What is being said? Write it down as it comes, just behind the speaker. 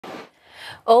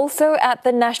Also at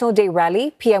the National Day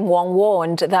rally, PM Wong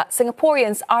warned that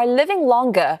Singaporeans are living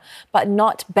longer but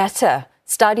not better.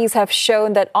 Studies have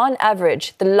shown that on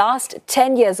average, the last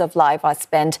 10 years of life are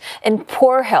spent in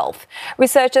poor health.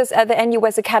 Researchers at the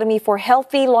NUS Academy for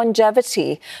Healthy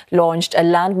Longevity launched a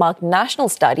landmark national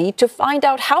study to find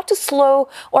out how to slow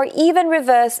or even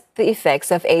reverse the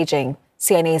effects of aging.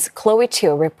 CNA's Chloe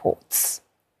Teo reports.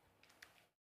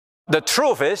 The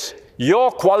truth is,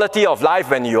 your quality of life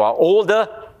when you are older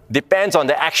depends on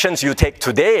the actions you take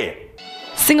today.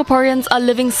 Singaporeans are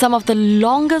living some of the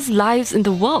longest lives in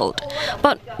the world.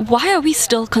 But why are we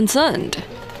still concerned?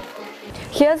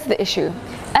 Here's the issue.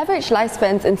 Average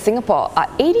lifespans in Singapore are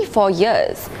 84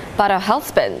 years, but our health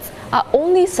spans are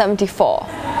only 74.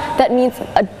 That means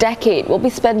a decade will be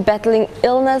spent battling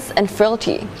illness and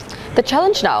frailty. The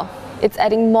challenge now, it's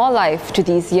adding more life to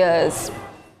these years.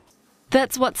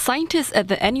 That's what scientists at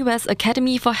the NUS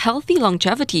Academy for Healthy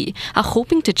Longevity are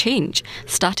hoping to change,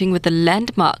 starting with the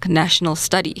landmark national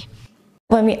study.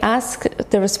 When we ask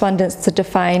the respondents to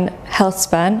define health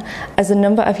span as the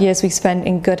number of years we spend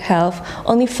in good health,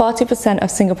 only 40% of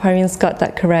Singaporeans got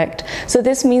that correct. So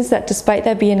this means that despite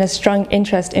there being a strong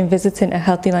interest in visiting a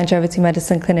healthy longevity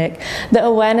medicine clinic, the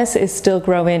awareness is still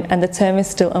growing and the term is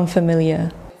still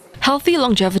unfamiliar. Healthy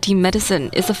longevity medicine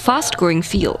is a fast-growing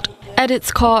field. At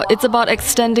its core, it's about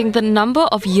extending the number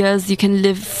of years you can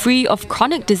live free of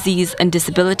chronic disease and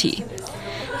disability.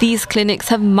 These clinics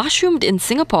have mushroomed in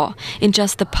Singapore in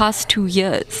just the past 2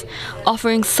 years,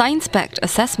 offering science-backed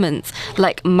assessments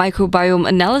like microbiome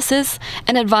analysis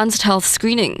and advanced health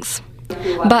screenings.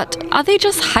 But are they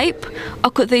just hype, or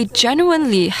could they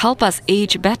genuinely help us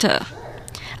age better?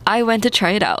 I went to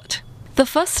try it out. The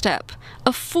first step,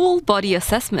 a full body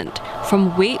assessment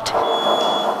from weight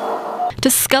to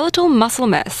skeletal muscle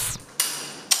mass.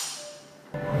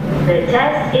 The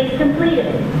test is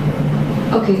completed.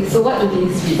 Okay, so what do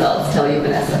these results tell you,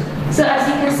 Vanessa? So as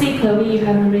you can see, Chloe, you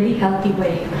have a really healthy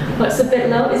weight. What's a bit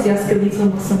low is your skeletal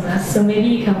muscle mass, so maybe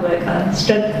you can work on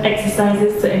strength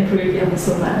exercises to improve your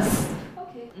muscle mass.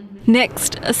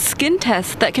 Next, a skin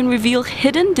test that can reveal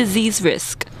hidden disease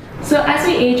risk. So as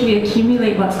we age, we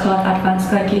accumulate what's called advanced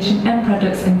glycation end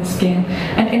products in the skin.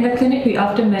 And in the clinic, we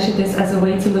often measure this as a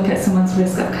way to look at someone's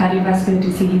risk of cardiovascular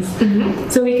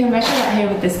disease. So we can measure that here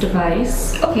with this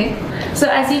device. Okay. So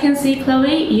as you can see,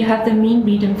 Chloe, you have the mean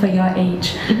reading for your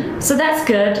age. So that's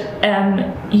good.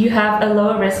 You have a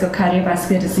lower risk of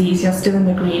cardiovascular disease. You're still in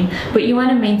the green. But you want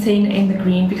to maintain in the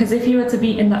green, because if you were to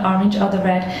be in the orange or the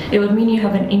red, it would mean you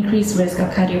have an increased risk of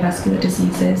cardiovascular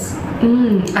diseases.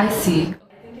 I see.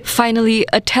 Finally,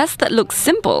 a test that looks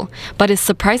simple but is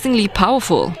surprisingly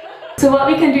powerful. So what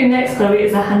we can do next, Chloe,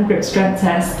 is a hand grip strength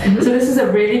test. So this is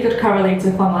a really good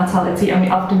correlator for mortality, and we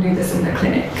often do this in the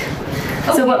clinic.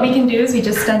 So what we can do is we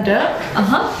just stand up,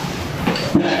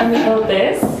 and we hold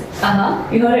this.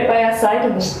 We hold it by our side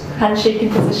in the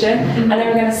handshaking position, and then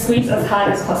we're going to squeeze as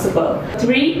hard as possible.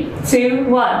 3, 2,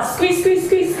 1. Squeeze, squeeze,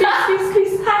 squeeze, squeeze,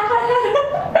 squeeze, squeeze.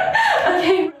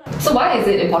 Okay. So why is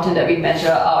it important that we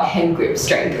measure our hand grip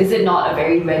strength? Is it not a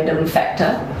very random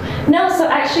factor? No, so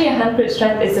actually a hand grip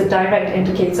strength is a direct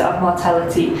indicator of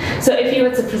mortality. So if you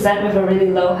were to present with a really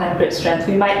low hand grip strength,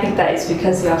 we might think that it's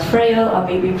because you are frail or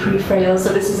maybe pre-frail.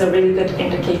 So this is a really good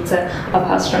indicator of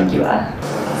how strong you are.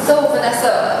 So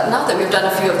Vanessa, now that we've done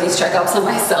a few of these checkups on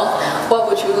myself, what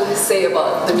would you say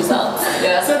about the results?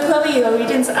 So Chloe, your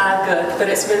readings are good, but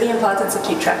it's really important to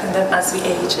keep tracking them as we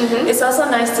age. It's also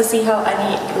nice to see how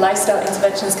any lifestyle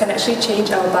interventions can actually change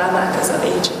our biomarkers of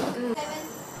aging.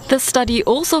 The study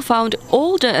also found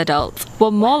older adults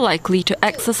were more likely to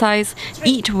exercise,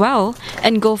 eat well,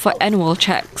 and go for annual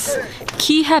checks.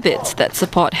 Key habits that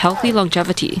support healthy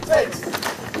longevity.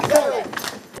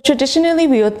 Traditionally,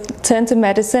 we would turn to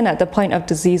medicine at the point of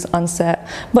disease onset,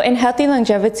 but in healthy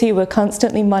longevity, we're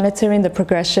constantly monitoring the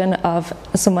progression of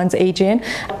someone's aging,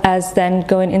 as then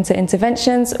going into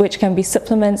interventions, which can be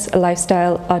supplements,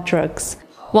 lifestyle, or drugs.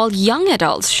 While young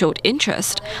adults showed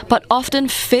interest, but often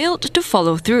failed to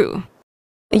follow through.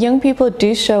 Young people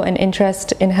do show an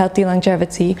interest in healthy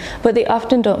longevity, but they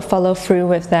often don't follow through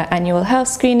with their annual health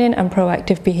screening and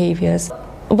proactive behaviours.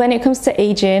 When it comes to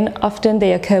aging, often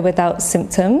they occur without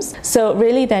symptoms. So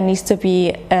really there needs to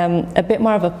be a bit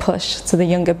more of a push to the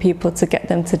younger people to get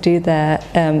them to do their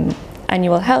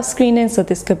annual health screening. So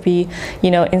this could be,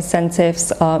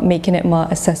 incentives or making it more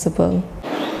accessible.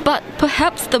 But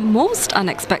perhaps the most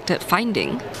unexpected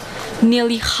finding,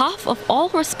 nearly half of all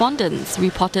respondents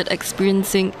reported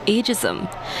experiencing ageism,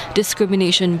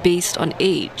 discrimination based on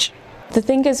age. The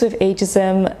thing is with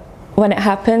ageism, When it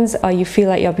happens or you feel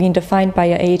like you're being defined by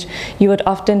your age, you would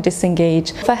often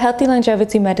disengage. For healthy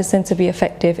longevity medicine to be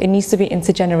effective, it needs to be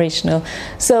intergenerational.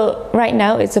 So right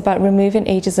now it's about removing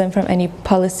ageism from any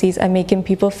policies and making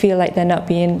people feel like they're not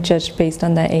being judged based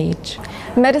on their age.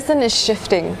 Medicine is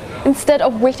shifting. Instead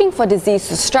of waiting for disease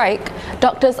to strike,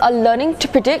 doctors are learning to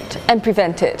predict and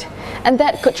prevent it. And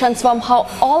that could transform how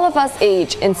all of us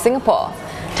age in Singapore,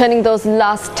 turning those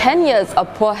last 10 years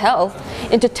of poor health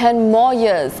into 10 more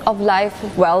years of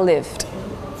life well lived.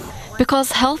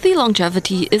 Because healthy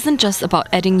longevity isn't just about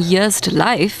adding years to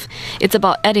life, it's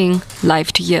about adding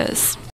life to years.